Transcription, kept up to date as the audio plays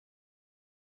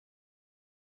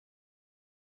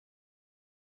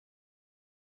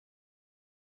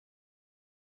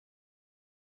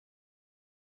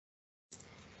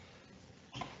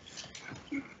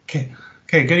Okay,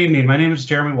 good evening. My name is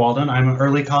Jeremy Walden. I'm an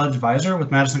early college advisor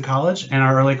with Madison College and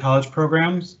our early college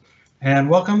programs. And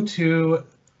welcome to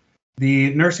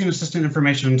the Nursing Assistant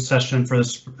Information session for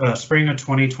the spring of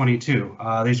 2022.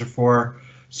 These are for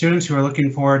students who are looking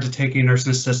forward to taking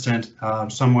nursing assistant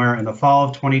somewhere in the fall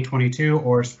of 2022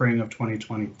 or spring of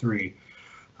 2023.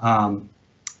 I'm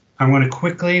going to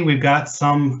quickly, we've got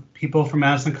some people from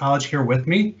Madison College here with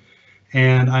me,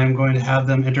 and I'm going to have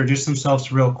them introduce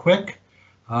themselves real quick.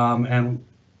 And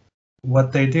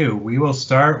what they do. We will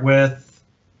start with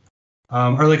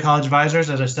early college advisors.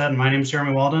 As I said, my name is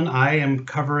Jeremy Walden. I am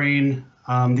covering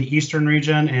the Eastern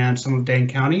region and some of Dane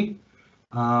County.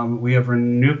 We have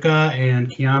Renuka and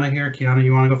Kiana here. Kiana,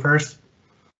 you want to go first?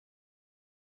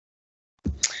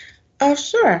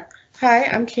 Sure. Hi,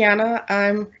 I'm Kiana.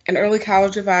 I'm an early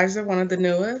college advisor, one of the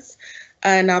newest,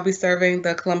 and I'll be serving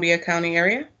the Columbia County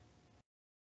area.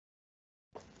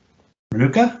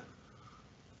 Renuka?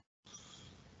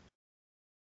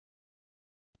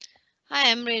 Hi,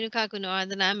 I'm Renuka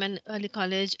Kunwar, and I'm an early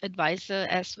college advisor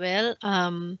as well.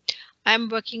 I'm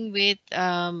working with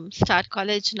Start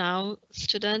College Now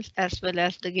students as well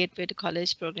as the Gateway to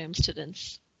College program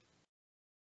students.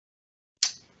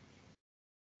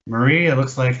 Marie, it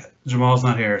looks like Jamal's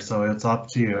not here, so it's up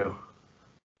to you.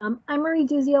 I'm Marie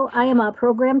Duzio. I am a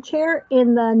program chair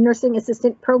in the nursing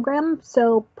assistant program.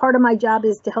 So part of my job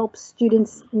is to help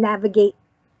students navigate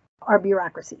our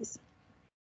bureaucracies.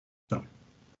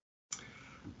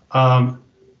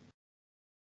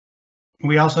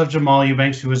 We also have Jamal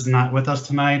Eubanks, who is not with us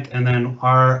tonight, and then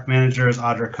our manager is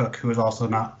Audra Cook, who is also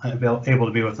not able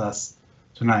to be with us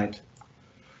tonight.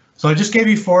 So I just gave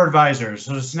you 4 advisors.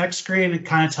 So this next screen, it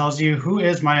kind of tells you who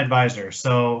is my advisor.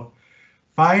 So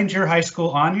find your high school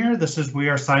on here. We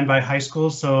are signed by high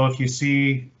schools. So if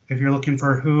you're looking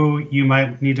for who you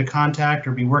might need to contact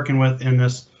or be working with in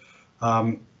this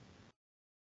time,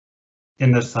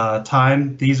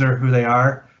 these are who they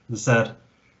are. As I said,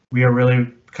 we are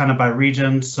really kind of by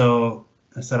region. So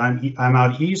I said I'm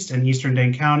out east in Eastern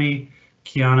Dane County.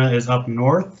 Kiana is up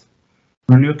north.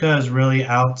 Renuka is really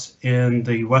out in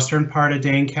the western part of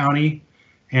Dane County.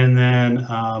 And then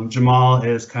Jamal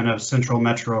is kind of central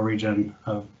metro region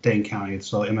of Dane County.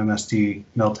 So MMSD,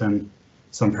 Milton,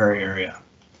 Sun Prairie area.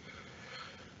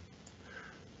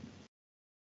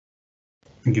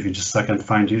 I'll give you just a second to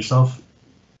find yourself.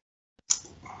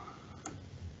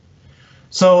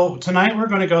 So tonight we're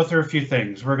going to go through a few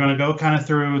things. We're going to go kind of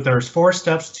through, there's 4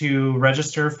 steps to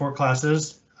register for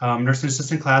classes, nursing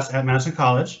assistant class at Madison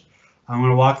College. I'm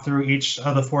going to walk through each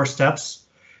of the 4 steps.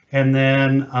 And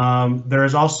then there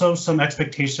is also some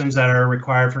expectations that are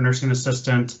required for nursing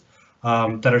assistant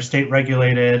that are state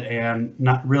regulated and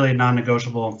not really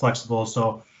non-negotiable and flexible.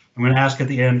 So I'm going to ask at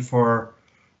the end for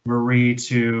Marie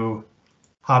to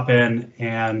hop in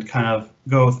and kind of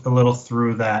go a little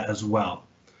through that as well.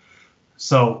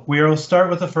 So we will start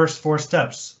with the first 4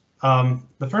 steps.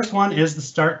 The first one is the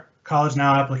Start College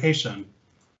Now application.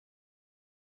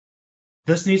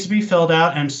 This needs to be filled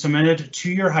out and submitted to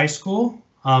your high school.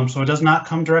 So it does not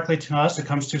come directly to us. It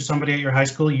comes to somebody at your high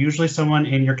school, usually someone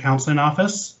in your counseling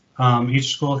office.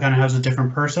 Each school kind of has a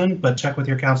different person, but check with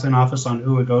your counseling office on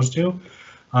who it goes to.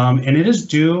 And it is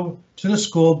due to the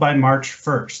school by March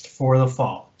 1st for the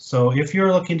fall. So if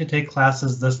you're looking to take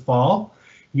classes this fall,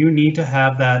 you need to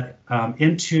have that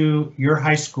into your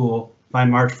high school by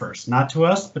March 1st, not to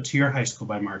us, but to your high school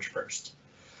by March 1st.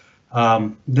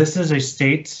 This is a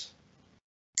state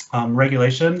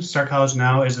regulation. Start College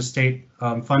Now is a state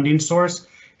funding source,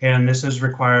 and this is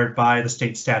required by the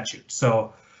state statute.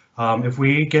 So if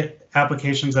we get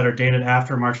applications that are dated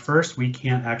after March 1st, we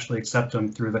can't actually accept them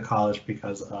through the college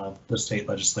because of the state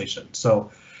legislation.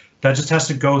 So that just has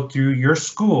to go through your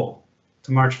school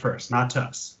to March 1st, not to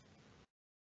us.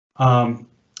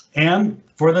 And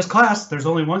for this class, there's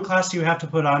only one class you have to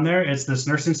put on there. It's this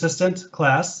nursing assistant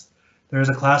class. There's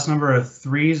a class number of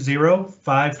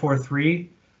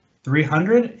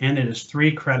 30543-300, and it is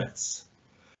 3 credits.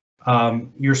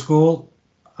 Your school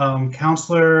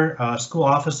counselor, school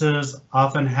offices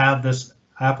often have this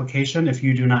application. If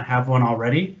you do not have one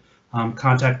already,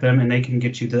 contact them and they can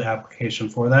get you the application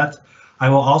for that. I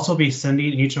will also be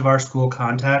sending each of our school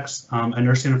contacts a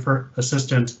nursing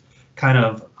assistant kind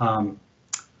of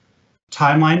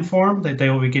timeline form that they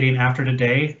will be getting after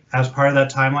today. As part of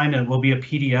that timeline, it will be a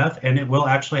PDF and it will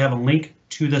actually have a link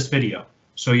to this video.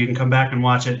 So you can come back and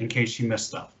watch it in case you missed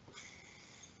stuff.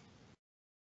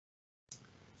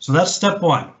 So that's step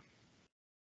 1.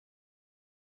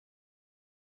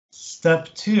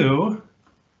 Step 2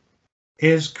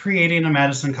 is creating a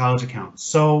Madison College account.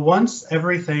 So once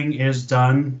everything is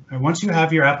done, or once you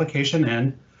have your application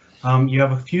in, you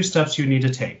have a few steps you need to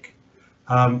take.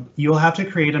 You'll have to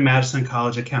create a Madison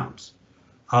College account.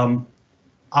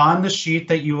 On the sheet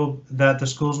that the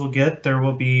schools will get, there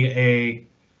will be a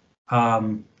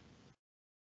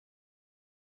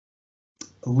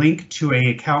link to a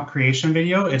account creation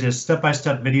video. It is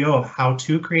step-by-step video of how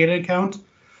to create an account.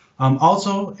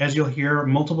 Also, as you'll hear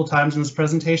multiple times in this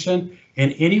presentation,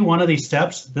 in any one of these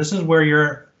steps, this is where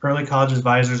your early college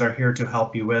advisors are here to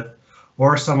help you with,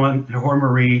 or someone, or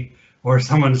Marie, or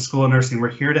someone in school of nursing. We're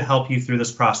here to help you through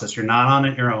this process. You're not on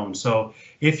it your own. So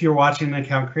if you're watching an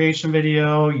account creation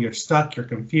video, you're stuck, you're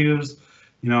confused,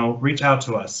 reach out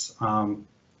to us.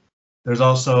 There's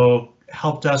also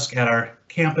help desk at our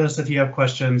campus if you have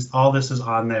questions. All this is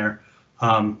on there.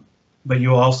 But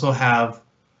you'll also have,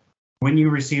 when you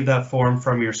receive that form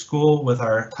from your school with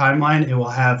our timeline, it will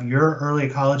have your early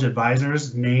college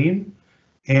advisor's name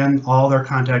and all their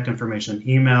contact information,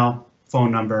 email,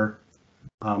 phone number,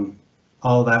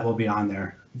 all that will be on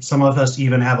there. Some of us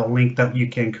even have a link that you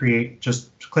can create, just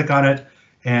click on it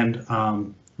and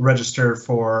register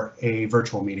for a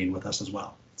virtual meeting with us as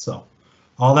well. So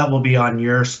all that will be on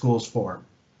your school's form.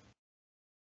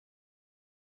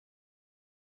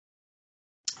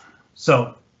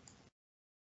 So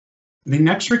the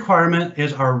next requirement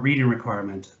is our reading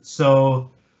requirement. So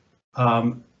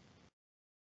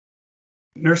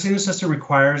nursing assistant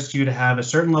requires you to have a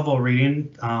certain level of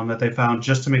reading that they found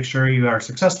just to make sure you are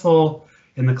successful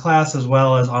in the class as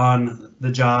well as on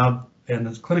the job and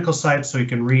the clinical site, so you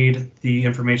can read the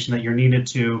information that you're needed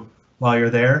to while you're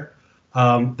there.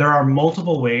 There are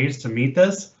multiple ways to meet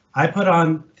this. I put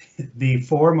on the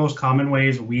 4 most common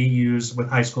ways we use with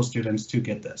high school students to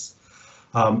get this.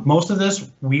 Most of this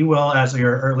we will, as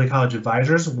your early college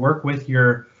advisors, work with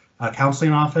your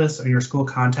counseling office or your school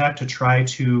contact to try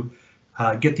to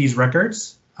get these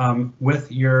records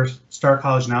with your Start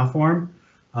College Now form.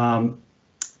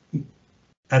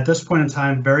 At this point in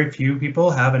time, very few people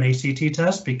have an ACT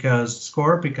test because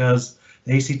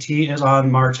the ACT is on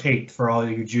March 8th for all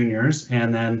you juniors,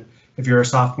 and then if you're a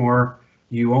sophomore,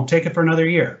 you won't take it for another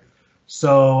year.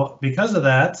 So because of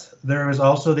that, there is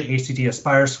also the ACT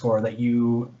Aspire score that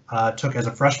you took as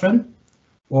a freshman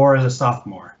or as a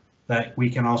sophomore that we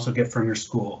can also get from your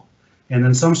school. And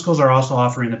then some schools are also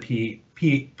offering the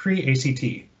pre-ACT,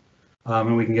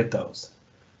 and we can get those.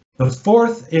 The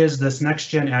 4th is this Next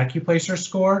Gen Accuplacer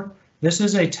score. This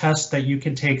is a test that you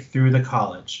can take through the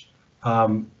college.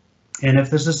 And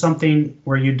if this is something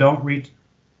where you don't read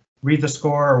the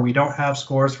score or we don't have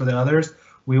scores for the others,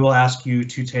 we will ask you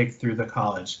to take through the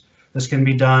college. This can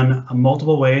be done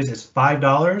multiple ways. It's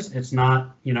 $5. It's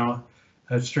not, an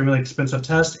extremely expensive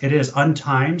test. It is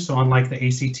untimed, so unlike the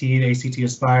ACT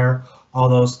Aspire, all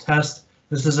those tests,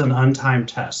 this is an untimed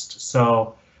test.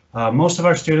 So most of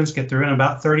our students get through in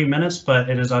about 30 minutes, but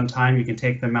it is untimed. You can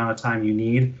take the amount of time you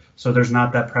need, so there's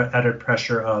not that added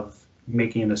pressure of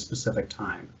making a specific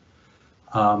time.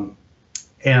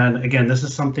 And again, this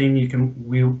is something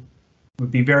we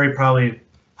would be very probably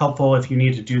helpful if you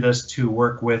need to do this to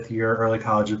work with your early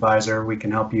college advisor. We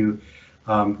can help you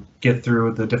get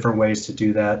through the different ways to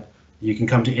do that. You can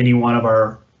come to any one of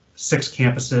our 6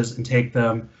 campuses and take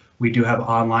them. We do have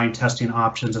online testing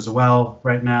options as well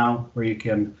right now, where you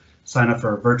can sign up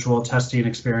for a virtual testing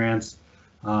experience.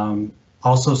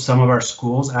 Also, some of our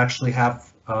schools actually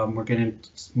have, we're getting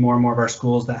more and more of our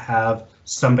schools that have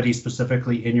somebody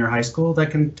specifically in your high school that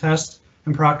can test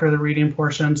and proctor the reading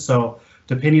portion. So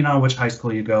depending on which high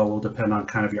school you go will depend on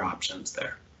kind of your options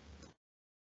there.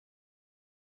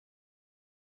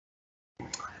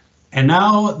 And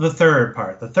now the third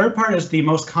part. The third part is the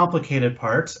most complicated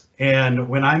part. And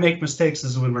when I make mistakes,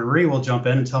 this is when Marie will jump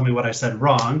in and tell me what I said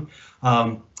wrong.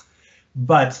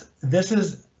 But this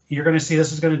is, you're going to see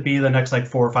this is going to be the next like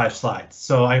 4 or 5 slides.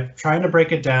 So I'm trying to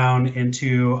break it down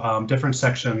into different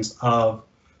sections of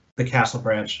the Castle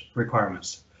Branch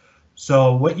requirements.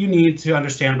 So what you need to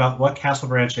understand about what Castle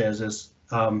Branch is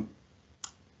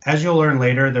as you'll learn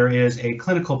later, there is a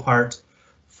clinical part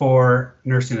for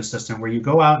nursing assistant where you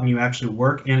go out and you actually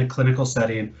work in a clinical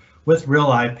setting with real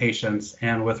live patients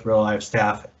and with real live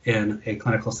staff in a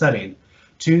clinical setting.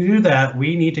 To do that,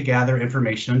 we need to gather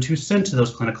information to send to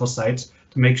those clinical sites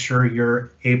to make sure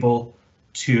you're able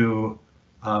to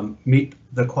meet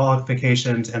the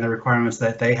qualifications and the requirements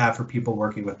that they have for people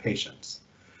working with patients.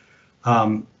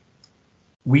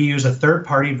 We use a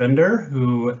third-party vendor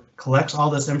who collects all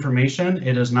this information.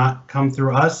 It does not come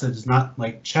through us. It is not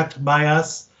like checked by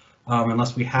us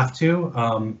unless we have to.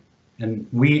 And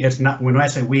it's not, when I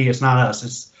say we, it's not us,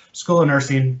 it's School of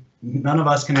Nursing. None of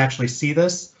us can actually see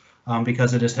this.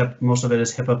 because it is most of it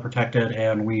is HIPAA protected,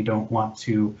 and we don't want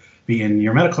to be in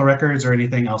your medical records or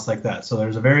anything else like that. So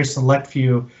there's a very select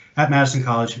few at Madison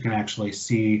College who can actually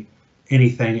see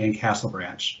anything in Castle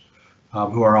Branch,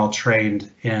 who are all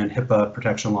trained in HIPAA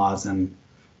protection laws and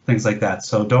things like that.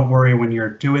 So don't worry when you're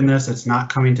doing this, it's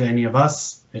not coming to any of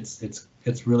us. It's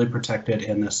really protected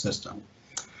in this system.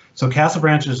 So Castle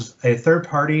Branch is a third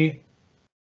party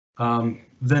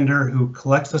vendor who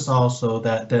collects this all, so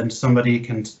that then somebody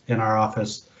can in our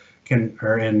office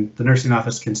or in the nursing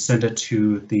office can send it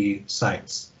to the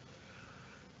sites.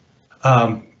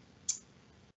 The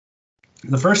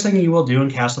first thing you will do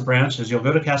in Castle Branch is you'll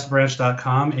go to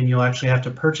castlebranch.com and you'll actually have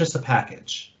to purchase a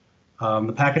package.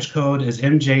 The package code is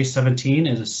MJ17.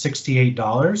 It is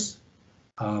 $68.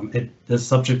 It is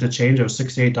subject to change. It was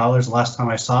 $68 last time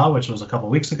I saw, which was a couple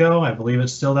weeks ago. I believe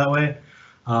it's still that way.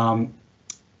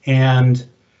 And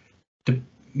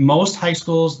most high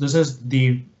schools, this is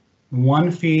the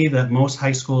one fee that most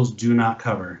high schools do not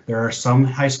cover. There are some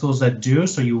high schools that do,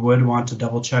 so you would want to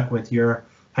double check with your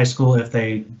high school if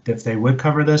they would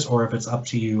cover this, or if it's up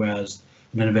to you as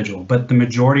an individual. But the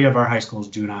majority of our high schools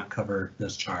do not cover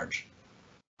this charge.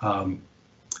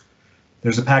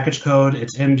 There's a package code.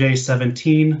 It's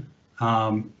MJ17.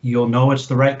 You'll know it's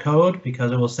the right code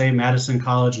because it will say Madison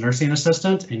College Nursing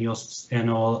Assistant, and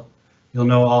you'll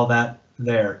know all that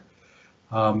there.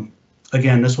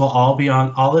 Again, this will all be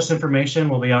on, all this information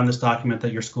will be on this document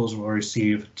that your schools will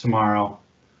receive tomorrow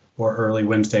or early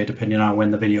Wednesday, depending on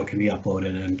when the video can be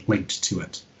uploaded and linked to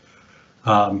it.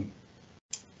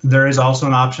 There is also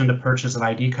an option to purchase an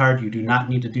ID card. You do not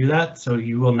need to do that, so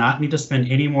you will not need to spend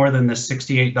any more than this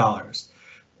 $68.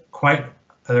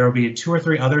 There will be 2 or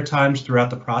 3 other times throughout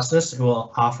the process it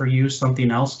will offer you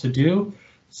something else to do,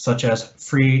 such as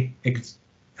free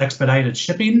expedited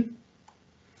shipping.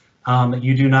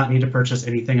 You do not need to purchase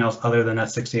anything else other than that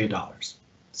 $68.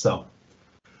 So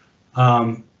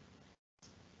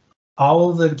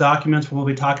all of the documents we'll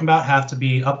be talking about have to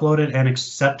be uploaded and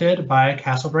accepted by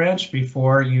Castle Branch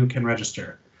before you can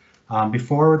register.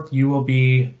 Before you will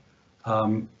be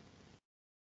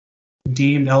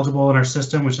deemed eligible in our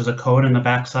system, which is a code in the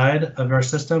backside of our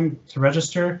system to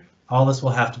register, all this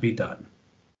will have to be done.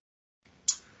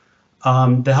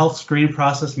 The health screening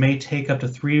process may take up to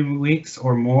 3 weeks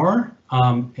or more.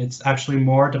 It's actually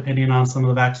more depending on some of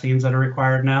the vaccines that are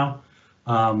required now.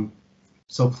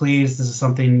 So please, this is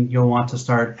something you'll want to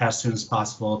start as soon as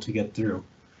possible to get through,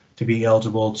 to be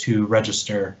eligible to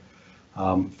register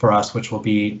for us, which will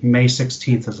be May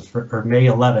 16th or May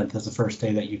 11th is the first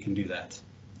day that you can do that.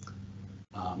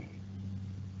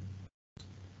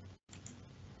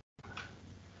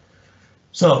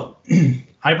 So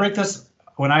I break this,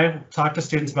 when I talk to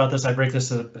students about this, I break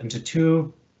this into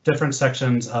 2 different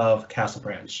sections of Castle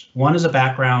Branch. One is a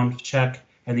background check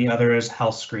and the other is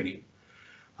health screening.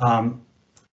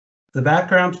 The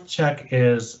background check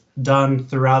is done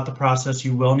throughout the process.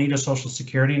 You will need a social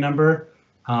security number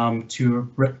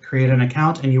to create an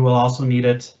account, and you will also need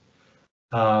it.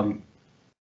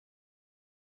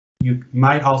 You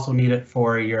might also need it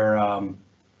for your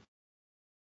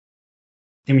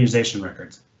immunization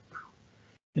records.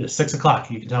 It is 6 o'clock.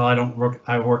 You can tell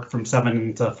I work from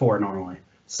 7 to 4 normally.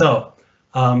 So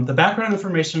the background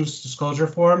information disclosure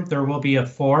form, there will be a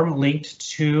form linked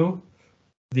to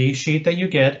the sheet that you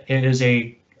get. It is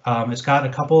it's got a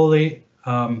couple of the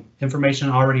information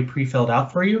already pre-filled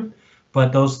out for you,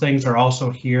 but those things are also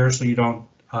here so you don't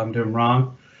do them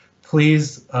wrong.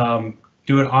 Please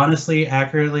do it honestly,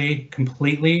 accurately,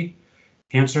 completely.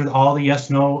 Answer all the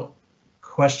yes/no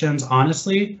questions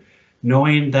honestly,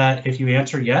 knowing that if you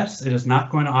answer yes, it is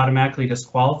not going to automatically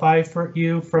disqualify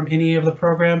you from any of the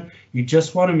program. You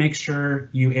just want to make sure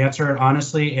you answer it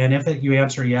honestly, and if you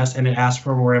answer yes and it asks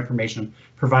for more information,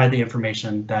 provide the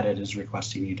information that it is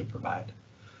requesting you to provide.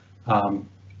 And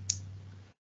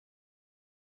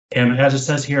as it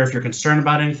says here, if you're concerned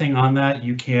about anything on that,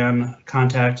 you can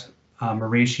contact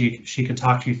Marie. She can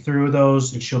talk you through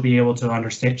those, and she'll be able to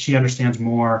understand. She understands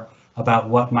more about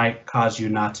what might cause you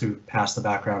not to pass the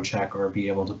background check or be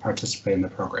able to participate in the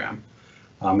program.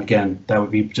 Again, that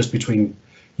would be just between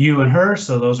you and her,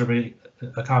 so those are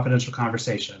a confidential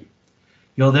conversation.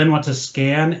 You'll then want to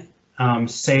scan,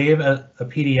 save a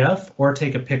PDF or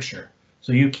take a picture.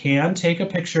 So you can take a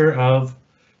picture of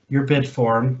your bid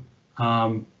form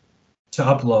to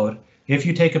upload. If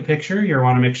you take a picture, you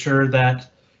want to make sure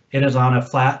that it is on a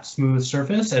flat, smooth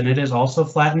surface, and it is also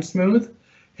flat and smooth,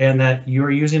 and that you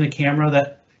are using a camera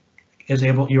that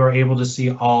you are able to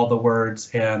see all the words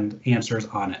and answers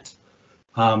on it.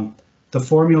 The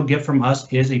form you'll get from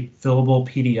us is a fillable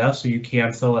PDF, so you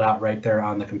can fill it out right there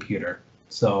on the computer.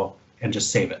 So and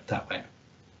just save it that way.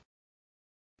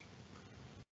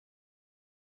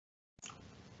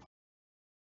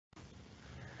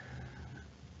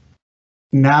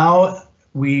 Now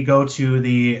we go to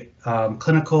the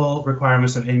clinical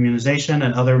requirements of immunization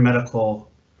and other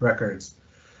medical records.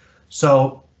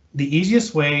 So the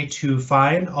easiest way to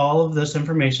find all of this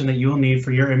information that you will need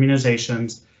for your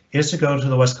immunizations is to go to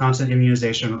the Wisconsin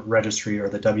Immunization Registry, or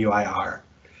the WIR.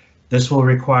 This will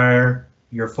require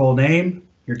your full name,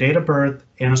 your date of birth,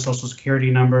 and a social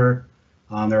security number.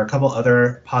 There are a couple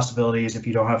other possibilities if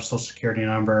you don't have a social security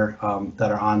number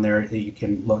that are on there that you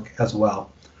can look as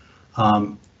well.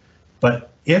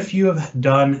 But if you have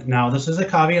done, now this is a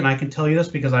caveat, and I can tell you this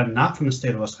because I'm not from the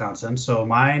state of Wisconsin, so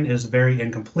mine is very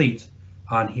incomplete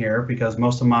on here because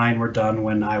most of mine were done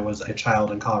when I was a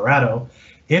child in Colorado.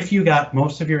 If you got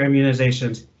most of your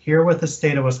immunizations here with the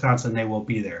state of Wisconsin, they will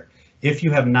be there. If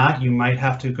you have not, you might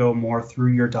have to go more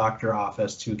through your doctor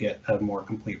office to get a more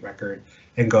complete record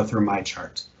and go through my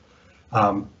chart.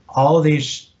 All of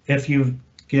these, if you've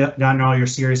gotten all your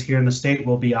series here in the state,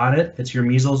 will be on it. It's your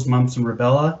measles, mumps, and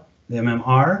rubella, the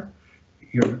MMR,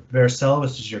 your varicella,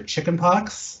 which is your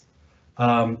chickenpox.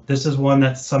 This is one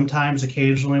that sometimes,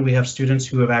 occasionally, we have students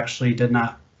who have actually did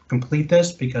not complete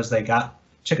this because they got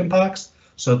chickenpox.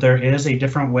 So there is a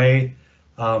different way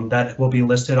that will be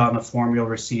listed on the form you'll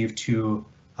receive to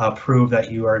prove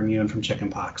that you are immune from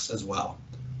chickenpox as well.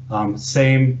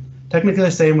 Technically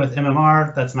the same with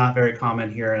MMR. That's not very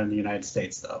common here in the United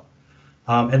States though.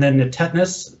 And then the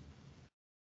tetanus,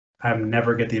 I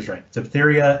never get these right.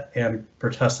 Diphtheria and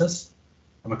pertussis.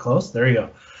 Am I close? There you go.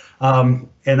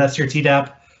 And that's your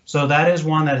Tdap. So that is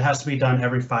one that has to be done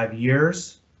every 5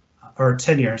 years, or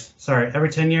 10 years. Sorry, every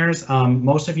 10 years.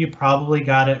 Most of you probably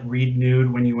got it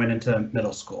renewed when you went into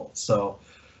middle school. So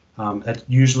that's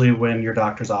usually when your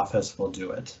doctor's office will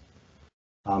do it.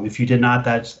 If you did not,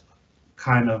 that's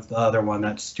kind of the other one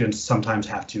that students sometimes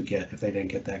have to get if they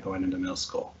didn't get that going into middle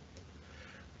school.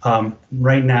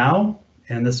 Right now,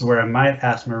 and this is where I might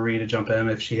ask Marie to jump in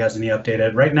if she has any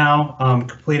updated. Right now,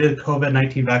 completed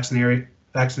COVID-19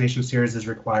 vaccination series is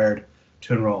required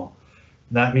to enroll.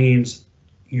 That means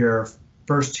your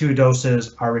first 2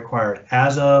 doses are required.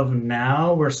 As of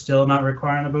now, we're still not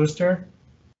requiring a booster.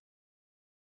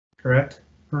 Correct,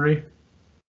 Marie?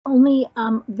 Only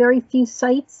very few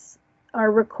sites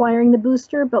are requiring the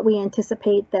booster, but we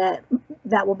anticipate that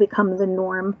that will become the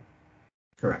norm.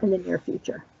 Correct. In the near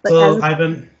future. But so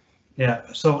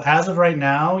so as of right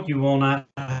now, you will not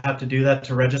have to do that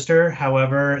to register.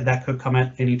 However, that could come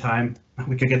at any time.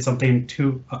 We could get something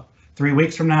 3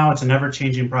 weeks from now. It's a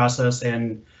never-changing process,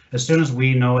 and as soon as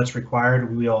we know it's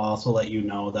required, we'll also let you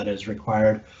know that it's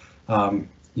required. You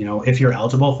know, if you're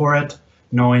eligible for it,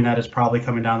 knowing that it's probably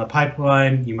coming down the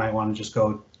pipeline, you might want to just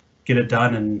go get it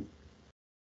done and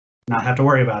not have to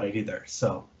worry about it either.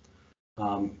 So.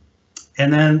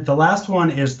 And then the last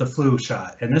one is the flu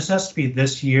shot, and this has to be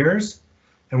this year's.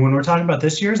 And when we're talking about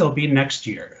this year's, it'll be next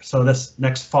year. So this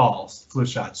next fall's flu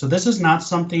shot. So this is not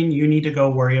something you need to go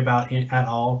worry about at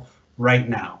all right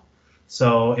now.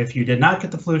 So if you did not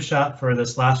get the flu shot for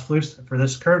this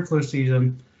current flu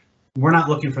season, we're not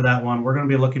looking for that one. We're going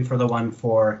to be looking for the one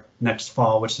for next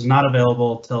fall, which is not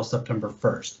available till September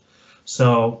 1st.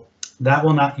 So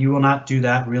you will not do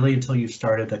that really until you've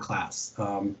started the class.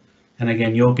 And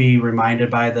again, you'll be reminded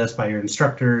by this, by your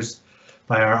instructors,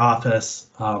 by our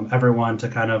office, everyone to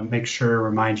kind of make sure,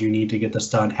 remind you need to get this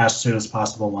done as soon as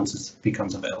possible once it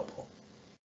becomes available.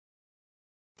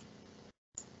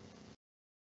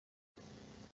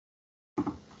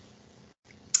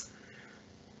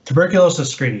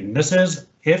 Tuberculosis screening. This is,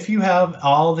 if you have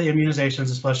all the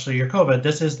immunizations, especially your COVID,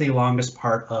 this is the longest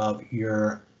part of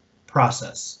your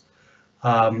process.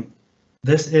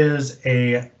 This is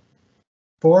a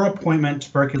 4-appointment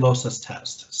tuberculosis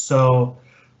test. So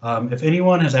if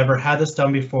anyone has ever had this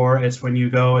done before, it's when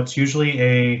you go, it's usually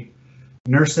a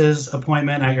nurse's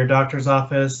appointment at your doctor's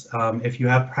office. If you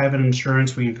have private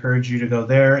insurance, we encourage you to go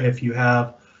there. If you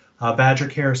have Badger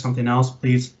Care or something else,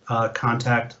 please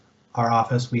contact our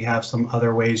office. We have some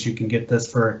other ways you can get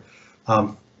this for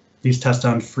these tests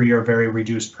done free or very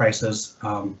reduced prices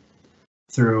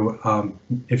through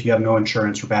if you have no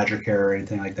insurance or Badger Care or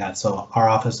anything like that. So our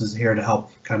office is here to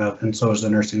help kind of, and so is the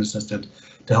nursing assistant,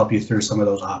 to help you through some of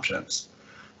those options.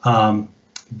 But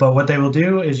what they will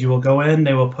do is you will go in,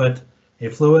 they will put a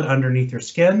fluid underneath your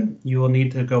skin. You will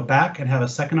need to go back and have a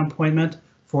second appointment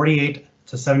 48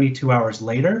 to 72 hours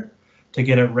later to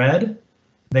get it read.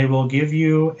 They will give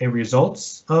you a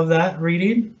results of that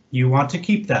reading. You want to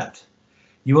keep that.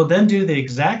 You will then do the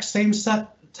exact same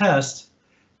test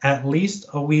at least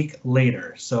a week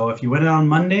later. So if you went in on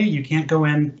Monday, you can't go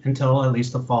in until at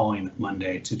least the following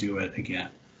Monday to do it again.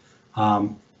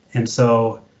 And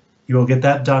so you will get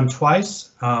that done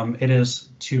twice. It is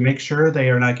to make sure they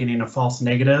are not getting a false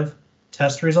negative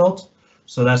test result.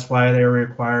 So that's why they're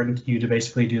requiring you to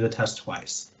basically do the test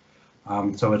twice.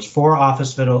 So it's 4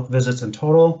 office visits in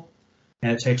total,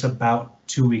 and it takes about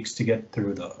 2 weeks to get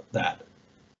through that.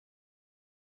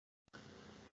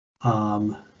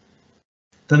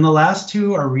 Then the last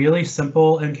 2 are really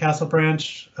simple in Castle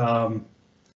Branch.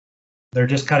 They're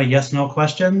just kind of yes/no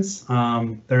questions.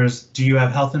 There's, do you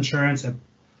have health insurance?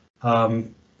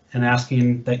 And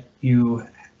asking that you,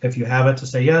 if you have it, to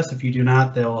say yes. If you do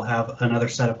not, they'll have another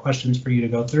set of questions for you to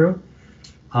go through.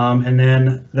 And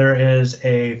then there is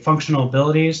a functional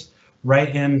abilities.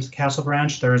 Right in Castle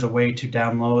Branch, there is a way to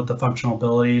download the functional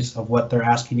abilities of what they're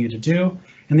asking you to do.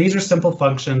 And these are simple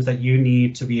functions that you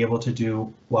need to be able to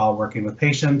do while working with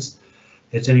patients.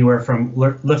 It's anywhere from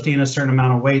lifting a certain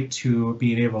amount of weight to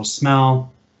being able to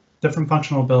smell, different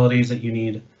functional abilities that you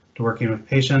need to working with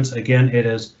patients. Again, it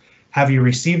is, have you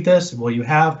received this? Well, you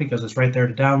have, because it's right there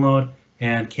to download.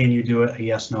 And can you do it? A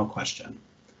yes/no question.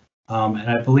 And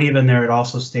I believe in there it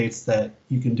also states that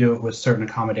you can do it with certain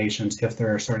accommodations if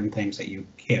there are certain things that you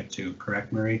can't do,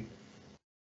 correct, Marie?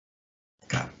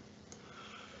 Okay.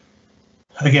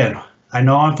 Again, I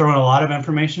know I'm throwing a lot of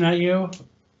information at you.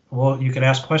 Well, you can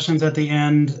ask questions at the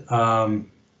end.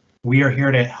 We are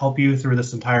here to help you through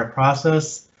this entire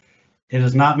process. It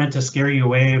is not meant to scare you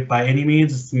away by any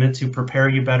means. It's meant to prepare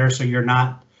you better so you're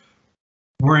not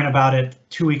worrying about it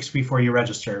 2 weeks before you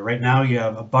register. Right now you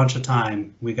have a bunch of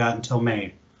time. We got until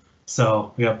May.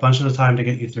 So we have a bunch of the time to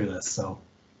get you through this. So,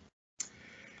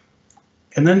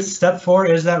 and then step 4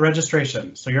 is that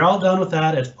registration. So you're all done with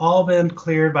that. It's all been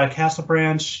cleared by Castle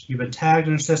Branch. You've been tagged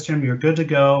in the system. You're good to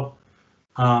go.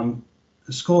 The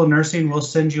School of Nursing will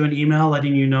send you an email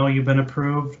letting you know you've been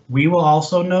approved. We will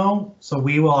also know. So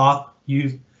we will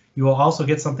you will also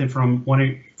get something from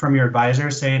your advisor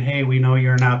saying, hey, we know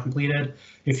you're now completed.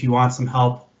 If you want some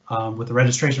help with the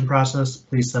registration process,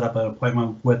 please set up an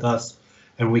appointment with us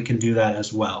and we can do that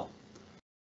as well.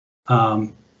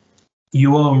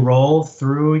 You will enroll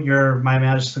through your My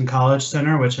Madison College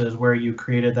Center, which is where you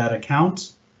created that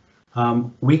account.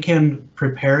 We can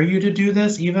prepare you to do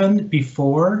this even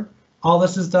before all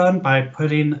this is done by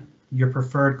putting your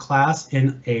preferred class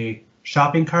in a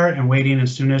shopping cart and waiting.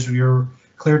 As soon as you're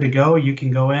clear to go, you can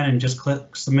go in and just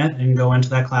click submit and go into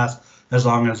that class as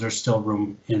long as there's still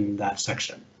room in that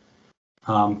section.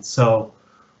 So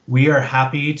we are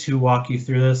happy to walk you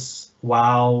through this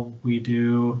while we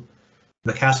do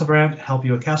the Castle Branch, help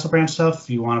you with Castle Branch stuff. If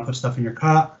you want to put stuff in your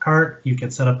cart, you can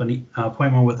set up an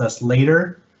appointment with us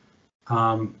later.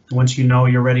 Once you know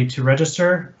you're ready to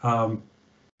register,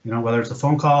 you know, whether it's a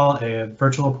phone call, a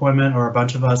virtual appointment, or a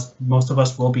bunch of us, most of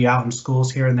us will be out in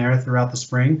schools here and there throughout the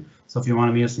spring. So if you want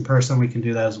to meet us in person, we can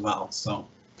do that as well. So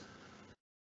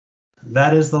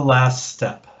that is the last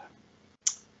step.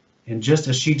 And just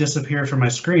as she disappeared from my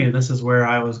screen, this is where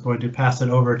I was going to pass it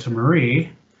over to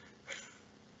Marie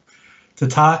to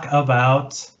talk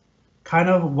about kind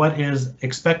of what is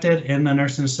expected in the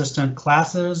nursing assistant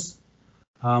classes.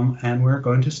 And we're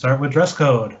going to start with dress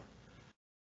code.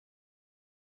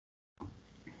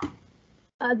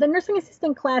 The nursing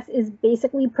assistant class is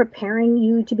basically preparing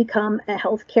you to become a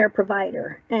healthcare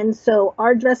provider. And so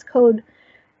our dress code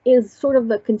is sort of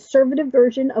the conservative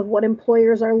version of what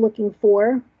employers are looking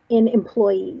for in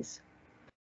employees.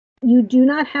 You do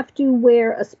not have to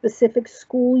wear a specific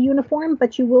school uniform,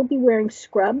 but you will be wearing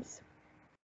scrubs.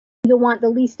 You'll want the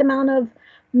least amount of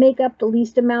makeup, the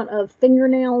least amount of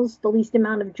fingernails, the least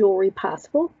amount of jewelry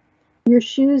possible. Your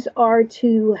shoes are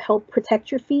to help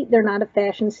protect your feet. They're not a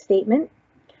fashion statement.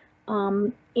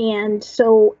 And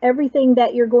so everything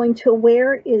that you're going to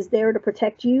wear is there to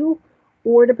protect you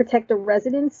or to protect the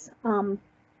residents,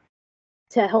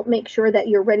 to help make sure that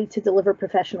you're ready to deliver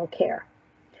professional care.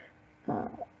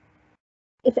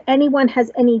 If anyone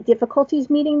has any difficulties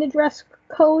meeting the dress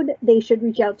code, they should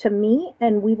reach out to me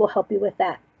and we will help you with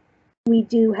that. We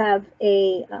do have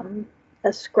a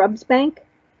scrubs bank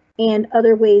and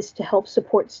other ways to help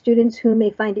support students who may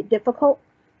find it difficult.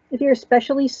 If you're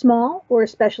especially small or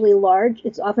especially large,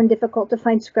 it's often difficult to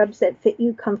find scrubs that fit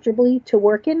you comfortably to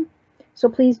work in. So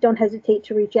please don't hesitate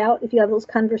to reach out. If you have those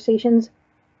conversations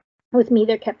with me,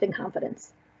 they're kept in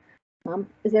confidence.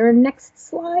 Is there a next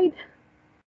slide?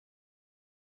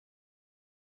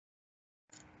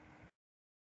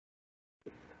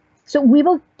 So we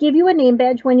will give you a name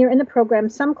badge when you're in the program.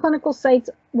 Some clinical sites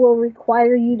will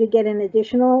require you to get an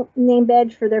additional name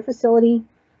badge for their facility.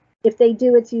 If they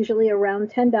do, it's usually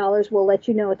around $10. We'll let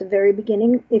you know at the very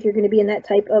beginning if you're going to be in that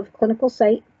type of clinical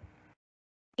site.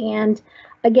 And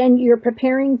again, you're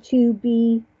preparing to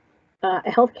be a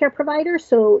healthcare provider,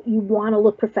 so you want to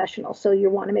look professional. So you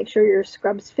want to make sure your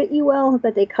scrubs fit you well,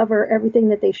 that they cover everything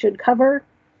that they should cover,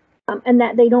 and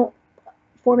that they don't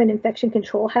form an infection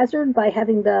control hazard by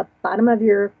having the bottom of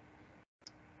your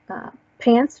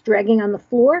pants dragging on the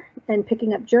floor and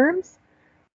picking up germs,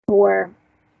 or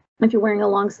if you're wearing a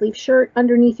long sleeve shirt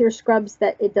underneath your scrubs,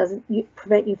 that it doesn't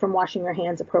prevent you from washing your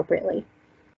hands appropriately.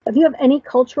 If you have any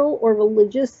cultural or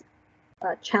religious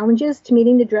challenges to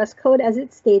meeting the dress code as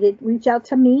it's stated, reach out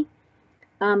to me,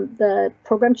 the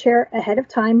program chair, ahead of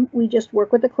time. We just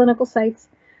work with the clinical sites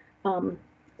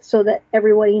so that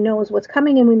everybody knows what's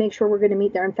coming and we make sure we're going to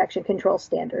meet their infection control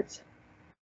standards.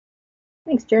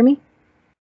 Thanks, Jeremy.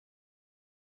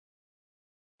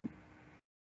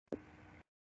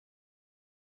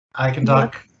 I can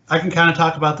kind of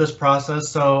talk about this process.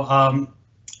 So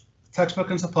textbook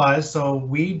and supplies. So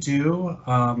we do,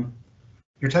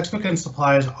 your textbook and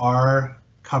supplies are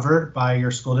covered by your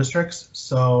school districts.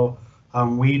 So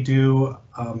we do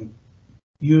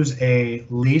use a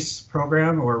lease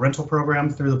program or rental program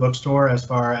through the bookstore as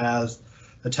far as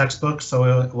the textbook.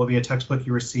 So it will be a textbook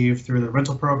you receive through the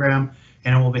rental program,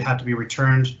 and it will have to be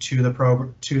returned to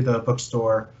the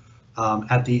bookstore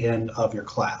at the end of your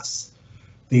class.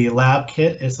 The lab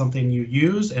kit is something you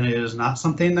use, and it is not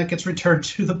something that gets returned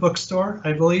to the bookstore,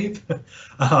 I believe,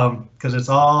 because it's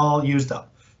all used up.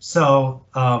 So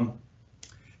the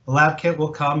lab kit will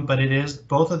come, but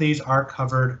both of these are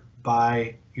covered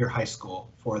by your high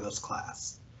school for this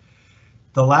class.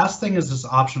 The last thing is this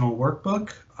optional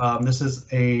workbook. This is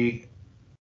a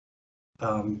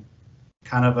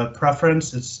kind of a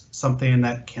preference. It's something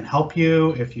that can help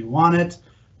you if you want it.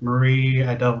 Marie,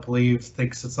 I don't believe,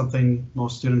 thinks it's something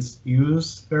most students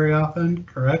use very often,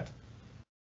 correct?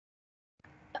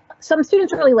 Some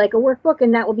students really like a workbook,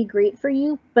 and that will be great for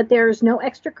you, but there's no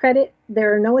extra credit.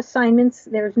 There are no assignments.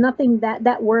 There's nothing that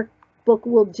workbook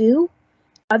will do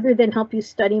other than help you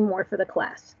study more for the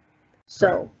class. So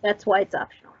right. That's why it's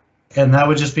optional. And that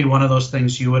would just be one of those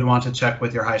things you would want to check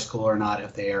with your high school or not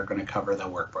if they are going to cover the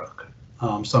workbook.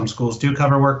 Some schools do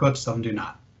cover workbooks, some do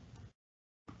not.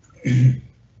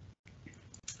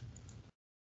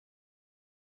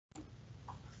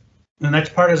 The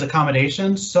next part is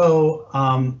accommodations.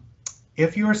 So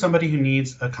if you are somebody who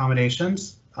needs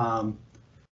accommodations,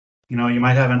 you know, you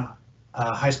might have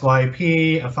a high school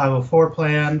IEP, a 504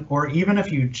 plan, or even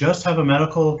if you just have a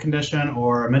medical condition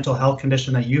or a mental health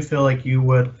condition that you feel like you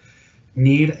would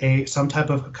need some type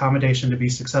of accommodation to be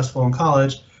successful in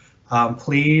college,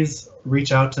 please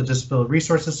reach out to Disability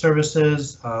Resources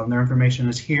Services. Their information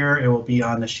is here. It will be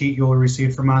on the sheet you will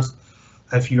receive from us.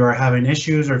 If you are having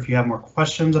issues or if you have more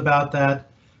questions about that,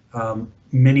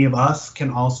 many of us can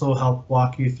also help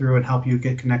walk you through and help you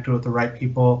get connected with the right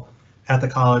people at the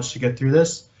college to get through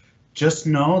this. Just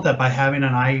know that by having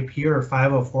an IEP or a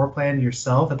 504 plan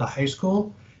yourself at the high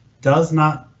school does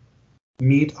not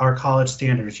meet our college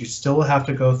standards. You still have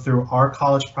to go through our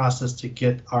college process to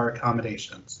get our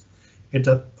accommodations.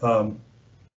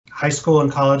 High school and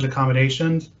college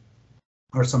accommodations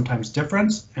are sometimes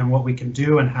different in what we can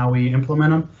do and how we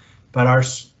implement them, but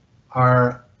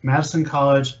our Madison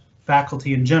College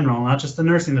faculty in general, not just the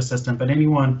nursing assistant, but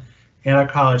anyone in our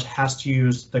college has to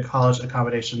use the college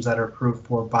accommodations that are approved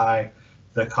for by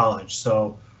the college.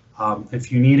 So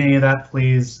if you need any of that,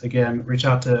 please, again, reach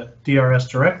out to DRS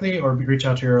directly or reach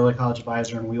out to your early college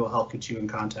advisor and we will help get you in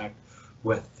contact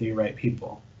with the right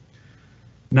people.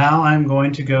 Now I'm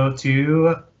going to go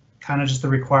to kind of just the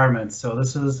requirements. So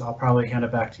this is, I'll probably hand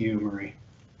it back to you, Marie.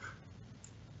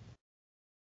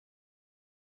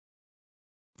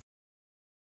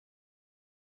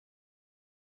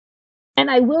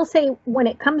 And I will say, when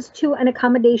it comes to an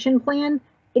accommodation plan,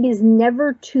 it is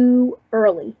never too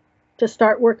early to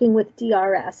start working with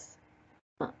DRS.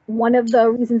 One of the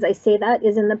reasons I say that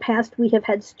is in the past we have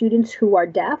had students who are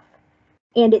deaf,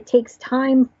 and it takes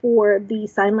time for the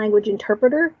sign language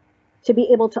interpreter to be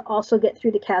able to also get through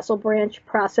the Castle Branch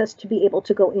process to be able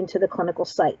to go into the clinical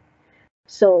site.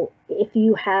 So if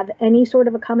you have any sort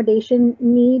of accommodation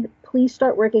need, please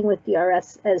start working with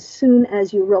DRS as soon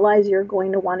as you realize you're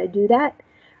going to want to do that.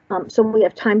 So we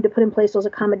have time to put in place those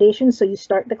accommodations so you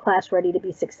start the class ready to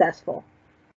be successful.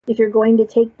 If you're going to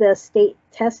take the state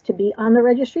test to be on the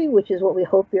registry, which is what we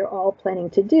hope you're all planning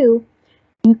to do,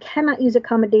 you cannot use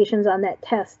accommodations on that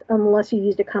test unless you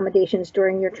used accommodations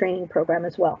during your training program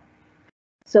as well.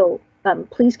 So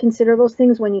please consider those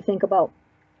things when you think about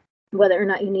whether or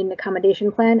not you need an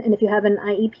accommodation plan. And if you have an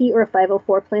IEP or a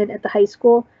 504 plan at the high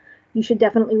school, you should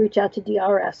definitely reach out to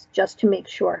DRS just to make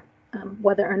sure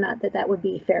whether or not that would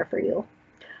be fair for you.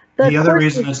 The other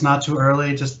reason it's not too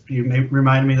early, just you may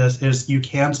remind me of this, is you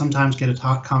can sometimes get a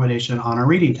accommodation on our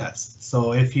reading test.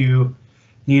 So if you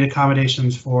need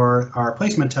accommodations for our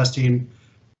placement testing,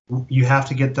 you have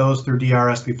to get those through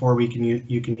DRS before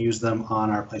you can use them on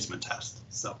our placement test.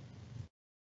 So.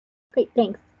 Great,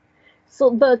 thanks. So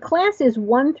the class is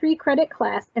 1 3-credit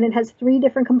class, and it has 3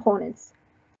 different components.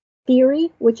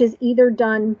 Theory, which is either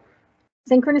done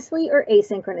synchronously or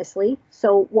asynchronously.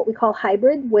 So what we call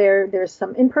hybrid, where there's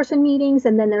some in-person meetings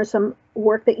and then there's some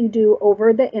work that you do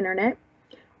over the internet,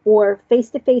 or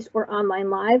face-to-face or online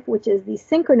live, which is the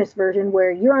synchronous version where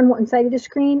you're on one side of the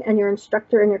screen and your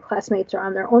instructor and your classmates are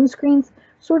on their own screens,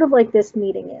 sort of like this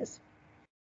meeting is.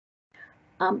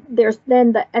 There's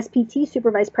then the SPT,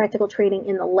 supervised practical training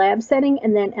in the lab setting,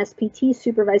 and then SPT,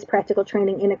 supervised practical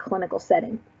training in a clinical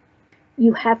setting.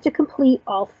 You have to complete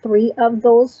all 3 of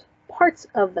those parts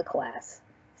of the class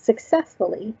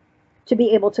successfully to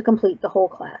be able to complete the whole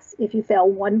class. If you fail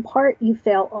one part, you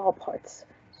fail all parts.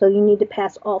 So you need to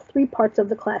pass all 3 parts of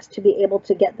the class to be able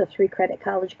to get the 3-credit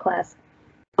college class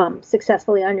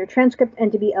successfully on your transcript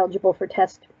and to be eligible for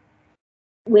test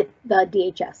with the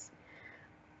DHS.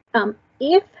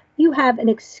 If you have an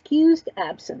excused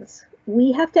absence,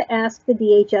 we have to ask the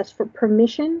DHS for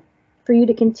permission for you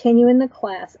to continue in the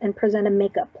class and present a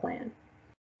makeup plan.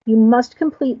 You must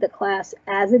complete the class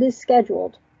as it is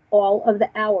scheduled, all of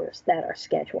the hours that are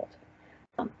scheduled.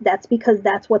 That's because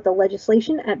that's what the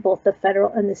legislation at both the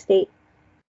federal and the state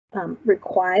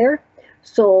require.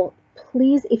 So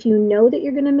please, if you know that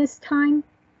you're going to miss time,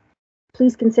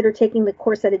 please consider taking the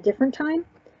course at a different time.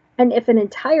 And if an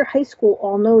entire high school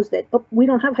all knows that, oh, we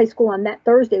don't have high school on that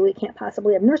Thursday, we can't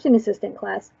possibly have nursing assistant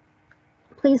class,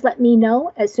 please let me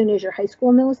know as soon as your high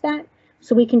school knows that,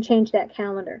 so we can change that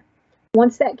calendar.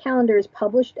 Once that calendar is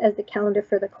published as the calendar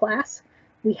for the class,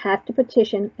 we have to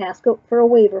petition, ask for a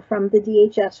waiver from the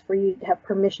DHS for you to have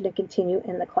permission to continue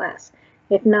in the class.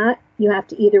 If not, you have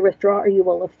to either withdraw or you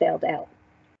will have failed out.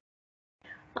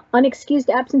 Unexcused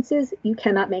absences, you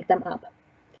cannot make them up.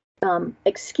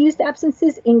 Excused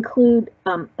absences include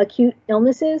acute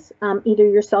illnesses, either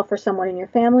yourself or someone in your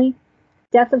family,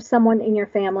 death of someone in your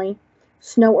family,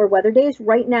 snow or weather days.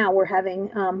 Right now we're having,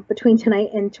 between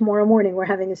tonight and tomorrow morning, we're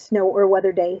having a snow or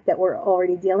weather day that we're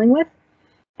already dealing with.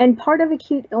 And part of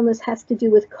acute illness has to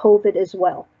do with COVID as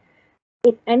well.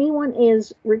 If anyone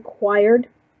is required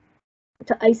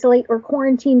to isolate or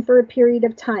quarantine for a period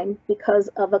of time because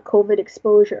of a COVID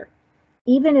exposure,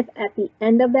 even if at the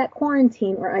end of that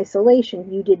quarantine or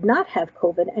isolation you did not have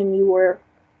COVID and you were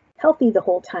healthy the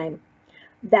whole time,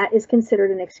 that is considered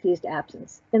an excused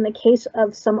absence. In the case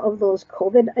of some of those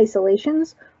COVID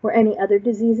isolations or any other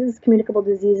diseases, communicable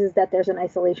diseases, that there's an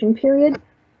isolation period,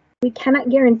 we cannot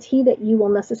guarantee that you will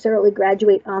necessarily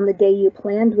graduate on the day you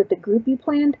planned with the group you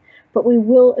planned, but we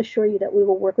will assure you that we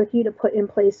will work with you to put in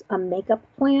place a makeup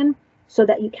plan so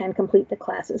that you can complete the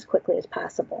class as quickly as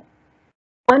possible.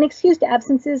 Unexcused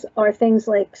absences are things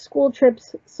like school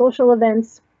trips, social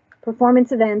events,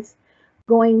 performance events,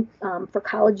 going for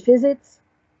college visits,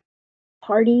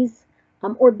 parties,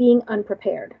 or being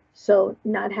unprepared. So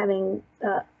not having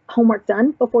homework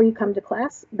done before you come to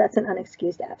class, that's an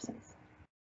unexcused absence.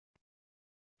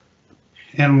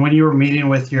 And when you were meeting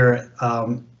with your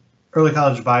early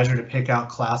college advisor to pick out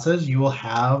classes, you will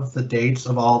have the dates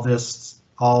of all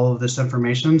of this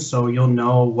information, so you'll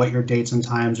know what your dates and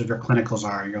times of your clinicals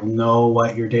are. You'll know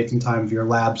what your dates and times of your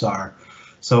labs are.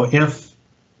 So if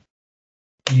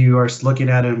you are looking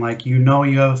at it and like, you know,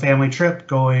 you have a family trip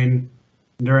going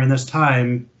during this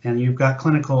time and you've got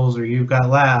clinicals or you've got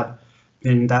lab,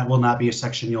 then that will not be a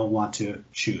section you'll want to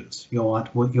choose. You'll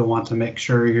want to make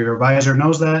sure your advisor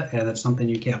knows that and it's something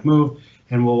you can't move,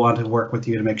 and we'll want to work with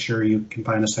you to make sure you can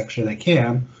find a section that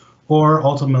can. Or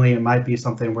ultimately, it might be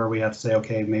something where we have to say,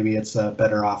 okay, maybe it's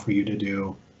better off for you to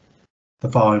do the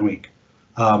following week.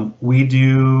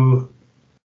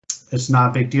 It's not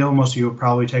a big deal. Most of you have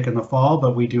probably taken the fall,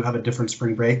 but we do have a different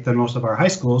spring break than most of our high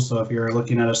schools. So if you're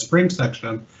looking at a spring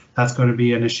section, that's going to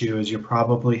be an issue, is you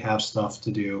probably have stuff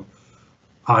to do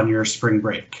on your spring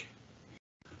break,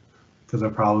 because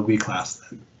there'll probably be class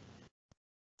then.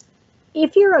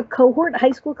 If you're a cohort,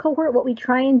 high school cohort, what we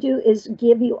try and do is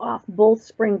give you off both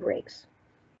spring breaks.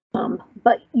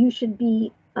 But you should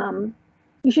know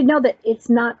that it's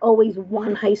not always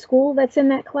one high school that's in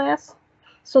that class.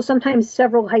 So sometimes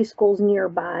several high schools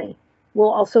nearby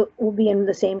will be in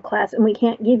the same class, and we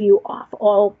can't give you off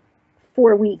all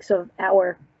 4 weeks of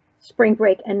our spring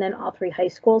break and then all 3 high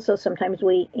schools. So sometimes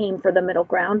we aim for the middle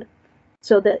ground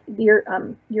so that your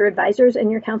advisors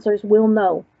and your counselors will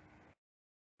know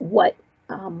what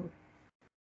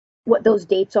those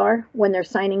dates are when they're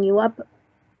signing you up,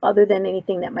 other than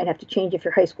anything that might have to change if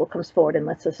your high school comes forward and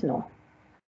lets us know.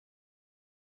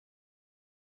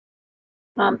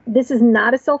 This is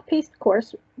not a self-paced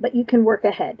course, but you can work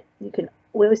ahead. We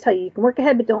always tell you can work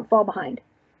ahead, but don't fall behind.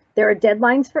 There are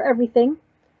deadlines for everything.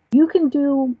 You can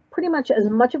do pretty much as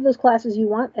much of those classes you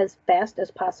want as fast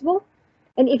as possible.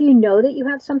 And if you know that you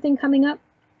have something coming up,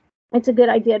 it's a good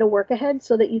idea to work ahead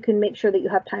so that you can make sure that you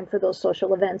have time for those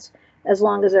social events, as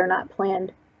long as they're not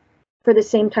planned for the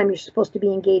same time you're supposed to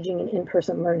be engaging in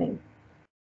in-person learning.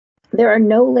 There are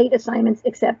no late assignments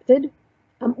accepted.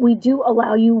 We do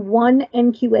allow you one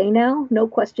NQA now, no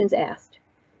questions asked.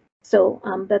 So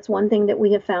that's one thing that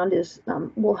we have found is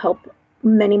will help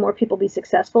many more people be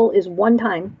successful, is one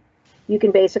time. You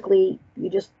can basically, you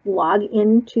just log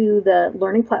into the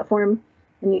learning platform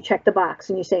and you check the box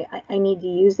and you say, I need to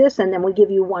use this, and then we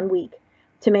give you 1 week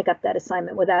to make up that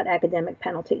assignment without academic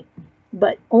penalty,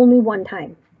 but only one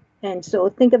time. And so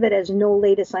think of it as no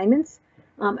late assignments,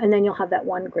 and then you'll have that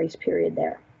one grace period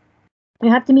there. You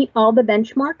have to meet all the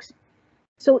benchmarks.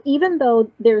 So even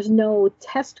though there's no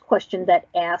test question that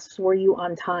asks, were you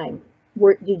on time?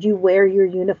 Did you wear your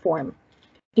uniform?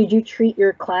 Did you treat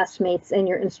your classmates and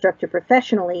your instructor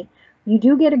professionally? You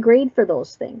do get a grade for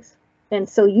those things. And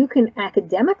so you can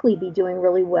academically be doing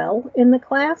really well in the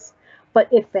class, but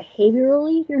if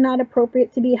behaviorally you're not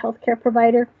appropriate to be a healthcare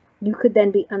provider, you could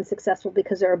then be unsuccessful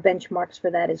because there are benchmarks for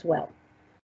that as well.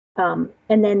 And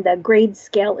then the grade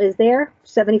scale is there.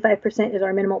 75% is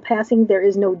our minimal passing. There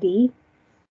is no D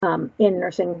in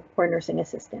nursing or nursing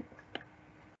assistant.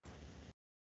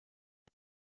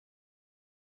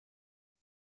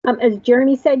 As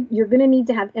Jeremy said, you're going to need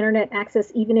to have internet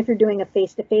access even if you're doing a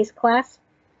face-to-face class.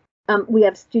 We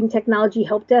have student technology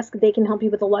help desk. They can help you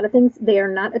with a lot of things. They are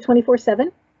not a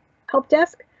 24/7 help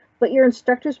desk, but your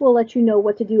instructors will let you know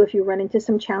what to do if you run into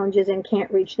some challenges and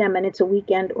can't reach them and it's a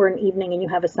weekend or an evening and you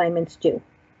have assignments due.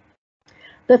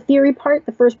 The theory part,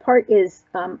 the first part, is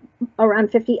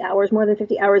around 50 hours, more than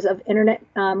 50 hours of internet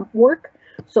work.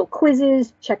 So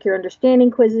quizzes, check your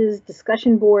understanding quizzes,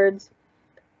 discussion boards.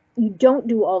 You don't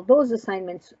do all those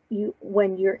assignments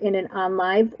when you're in an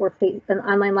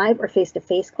online live or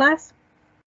face-to-face class.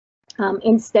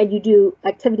 Instead, you do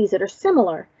activities that are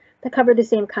similar that cover the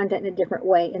same content in a different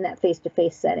way in that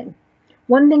face-to-face setting.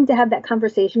 One thing to have that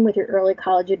conversation with your early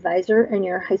college advisor and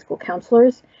your high school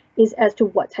counselors is as to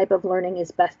what type of learning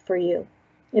is best for you.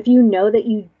 If you know that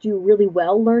you do really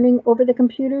well learning over the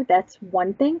computer, that's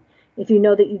one thing. If you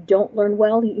know that you don't learn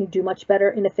well, you do much better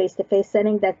in a face-to-face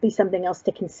setting, that'd be something else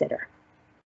to consider.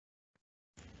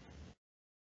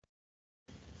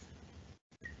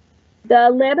 The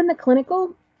lab and the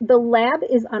clinical, the lab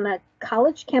is on a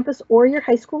college campus or your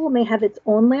high school may have its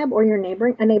own lab, or a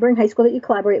neighboring high school that you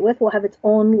collaborate with will have its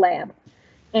own lab.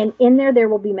 And in there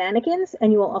will be mannequins,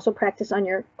 and you will also practice on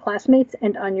your classmates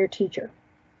and on your teacher.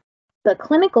 The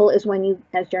clinical is when you,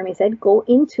 as Jeremy said, go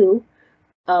into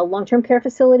a long-term care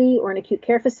facility or an acute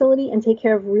care facility and take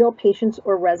care of real patients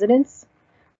or residents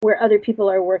where other people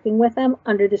are working with them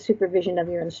under the supervision of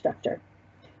your instructor.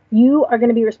 You are going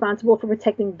to be responsible for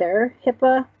protecting their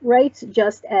HIPAA rights,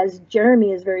 just as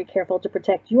Jeremy is very careful to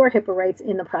protect your HIPAA rights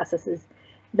in the processes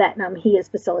that he is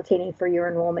facilitating for your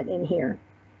enrollment in here.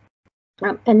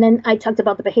 And then I talked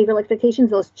about the behavioral expectations,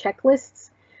 those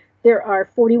checklists. There are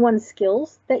 41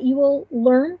 skills that you will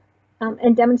learn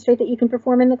and demonstrate that you can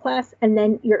perform in the class, and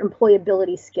then your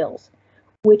employability skills,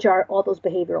 which are all those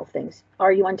behavioral things.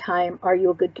 Are you on time? Are you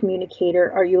a good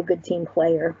communicator? Are you a good team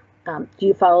player? Do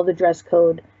you follow the dress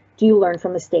code? Do you learn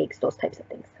from mistakes? Those types of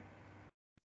things.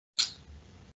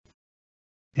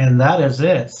 And that is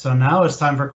it. So now it's time for